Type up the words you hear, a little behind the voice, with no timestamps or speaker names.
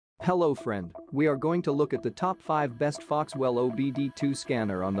Hello friend, we are going to look at the top 5 best Foxwell OBD2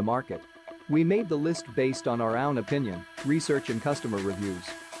 scanner on the market. We made the list based on our own opinion, research and customer reviews.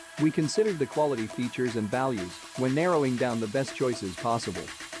 We considered the quality, features and values when narrowing down the best choices possible.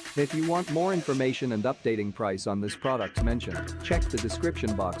 If you want more information and updating price on this product mentioned, check the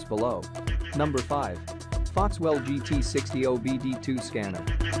description box below. Number 5. Foxwell GT60 OBD2 Scanner.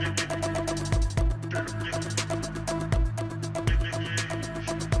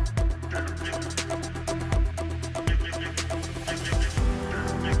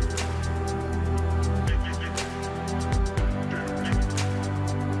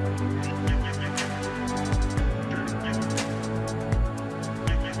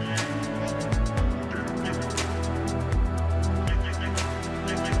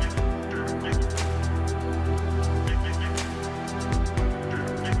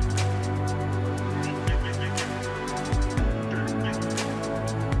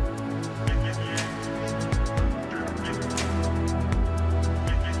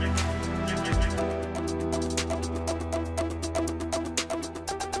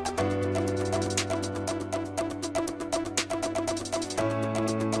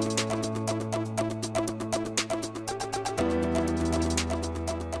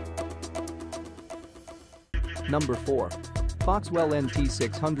 Number 4. Foxwell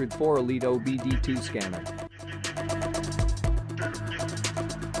NT604 Elite OBD2 Scanner.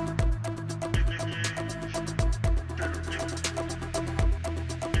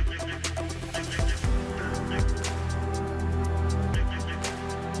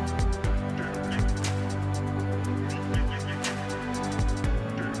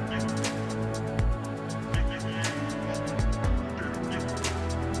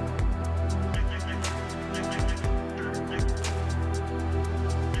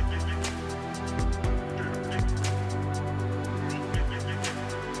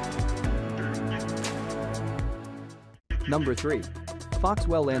 Number 3.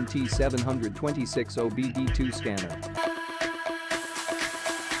 Foxwell NT726 OBD2 Scanner.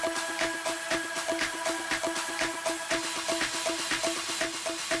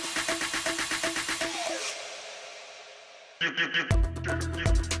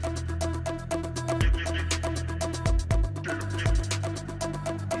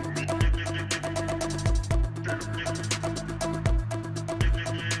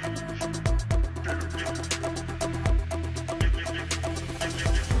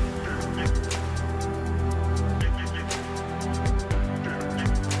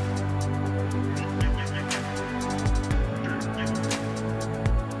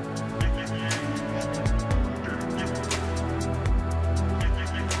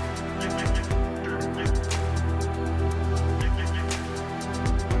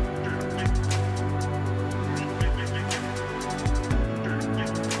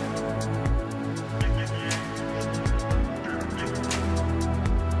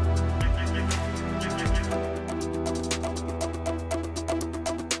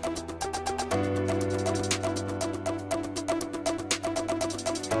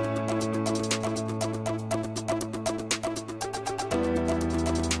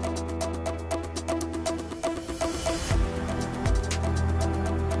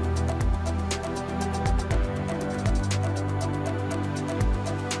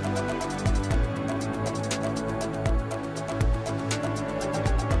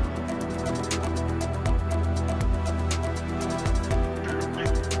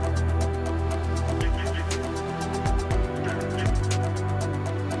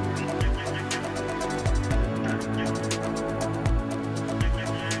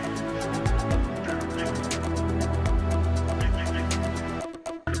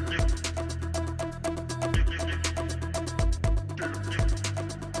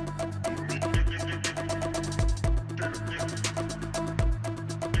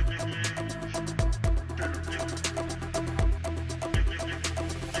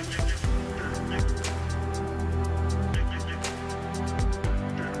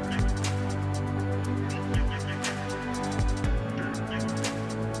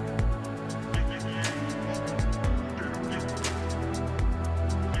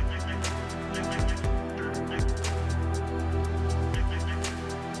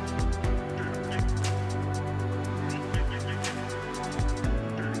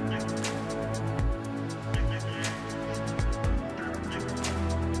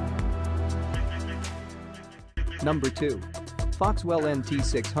 Number 2. Foxwell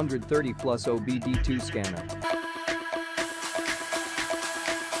NT630 Plus OBD2 Scanner.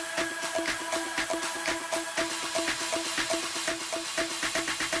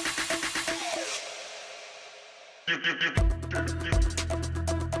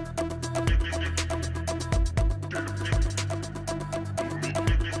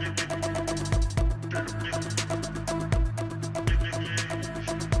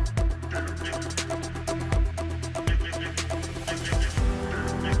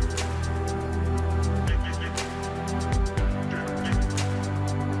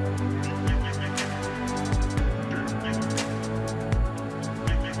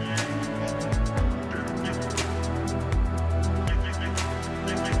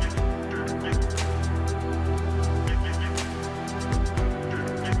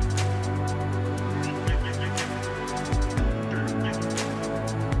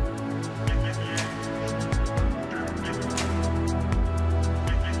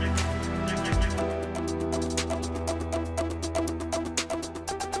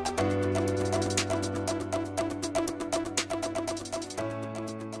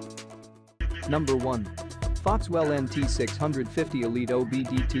 Number 1. Foxwell NT650 Elite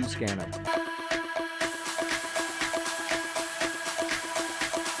OBD2 Scanner.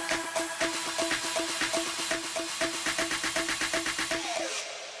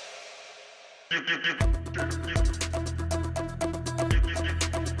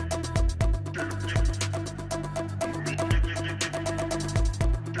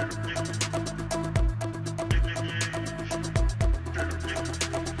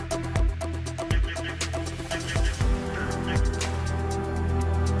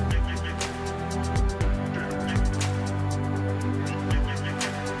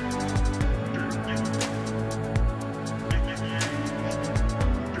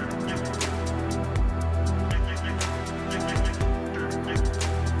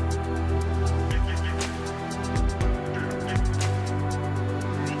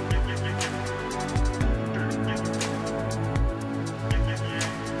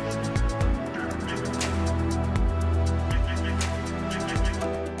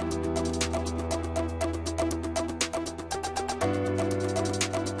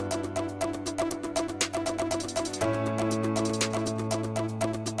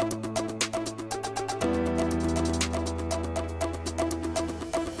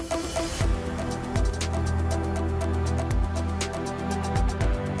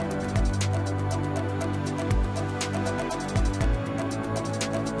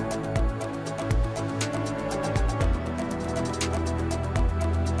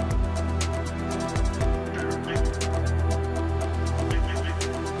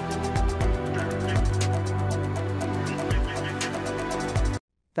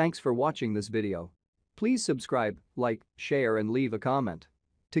 Thanks for watching this video. Please subscribe, like, share and leave a comment.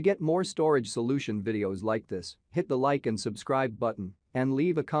 To get more storage solution videos like this, hit the like and subscribe button and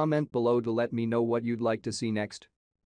leave a comment below to let me know what you'd like to see next.